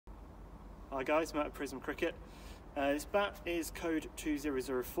Hi guys, Matt at PRYZM Cricket. This bat is code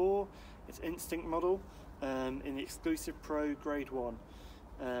 2004. It's Instinct model in the exclusive Pro Grade 1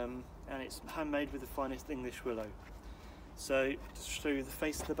 and it's handmade with the finest English Willow. So just show you the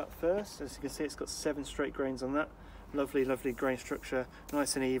face of the bat first. As you can see, it's got 7 straight grains on that. Lovely grain structure,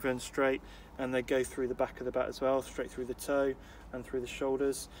 nice and even, straight, and they go through the back of the bat as well, straight through the toe and through the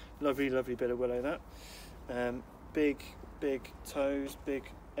shoulders. Lovely bit of willow that. Big toes, big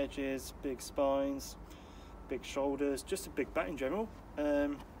edges, big spines, big shoulders, just a big bat in general.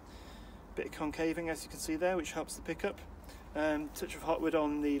 Bit of concaving, as you can see there, which helps the pickup. Touch of hotwood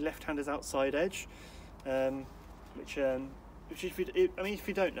on the left-hander's outside edge, which if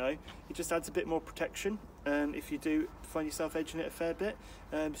you don't know, it just adds a bit more protection. If you do find yourself edging it a fair bit,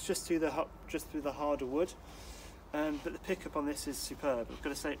 it's just through the harder wood. But the pickup on this is superb. I've got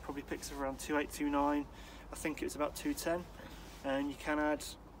to say, it probably picks up around 2.8, 2.9. I think it was about 2.10, and you can add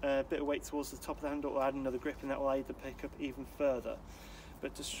a bit of weight towards the top of the handle or add another grip, and that will aid the pickup even further.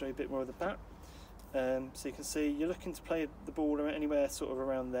 But just to show you a bit more of the bat, so you can see you're looking to play the ball anywhere sort of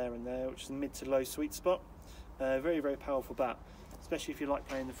around there and there, which is a mid to low sweet spot. Very powerful bat, especially if you like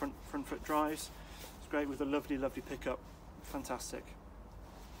playing the front foot drives. It's great with a lovely pickup, fantastic.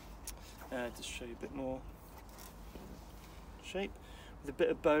 Just show you a bit more shape with a bit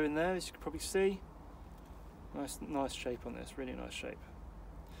of bow in there, as you can probably see. Nice shape on this, really nice shape.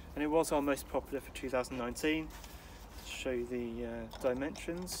 And it was our most popular for 2019. To show you the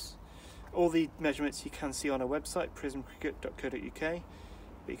dimensions. All the measurements you can see on our website, pryzmcricket.co.uk,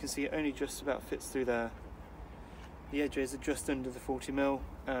 but you can see it only just about fits through there. The edges are just under the 40mm,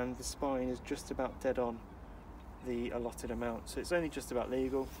 and the spine is just about dead on the allotted amount. So it's only just about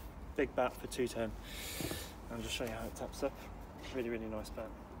legal. Big bat for 2.10. I'll just show you how it taps up. Really nice bat.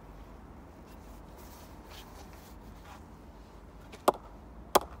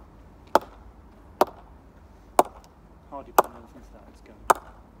 Hardly putting anything into that, it's going.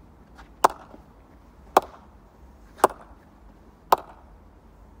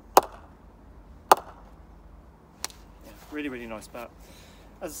 Yeah, really nice bat.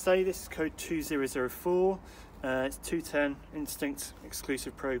 As I say, this is code 2004. It's 2.10 Instinct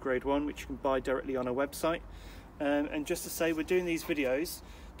exclusive Pro Grade 1, which you can buy directly on our website. And just to say, we're doing these videos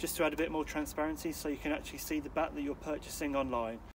just to add a bit more transparency, so you can actually see the bat that you're purchasing online.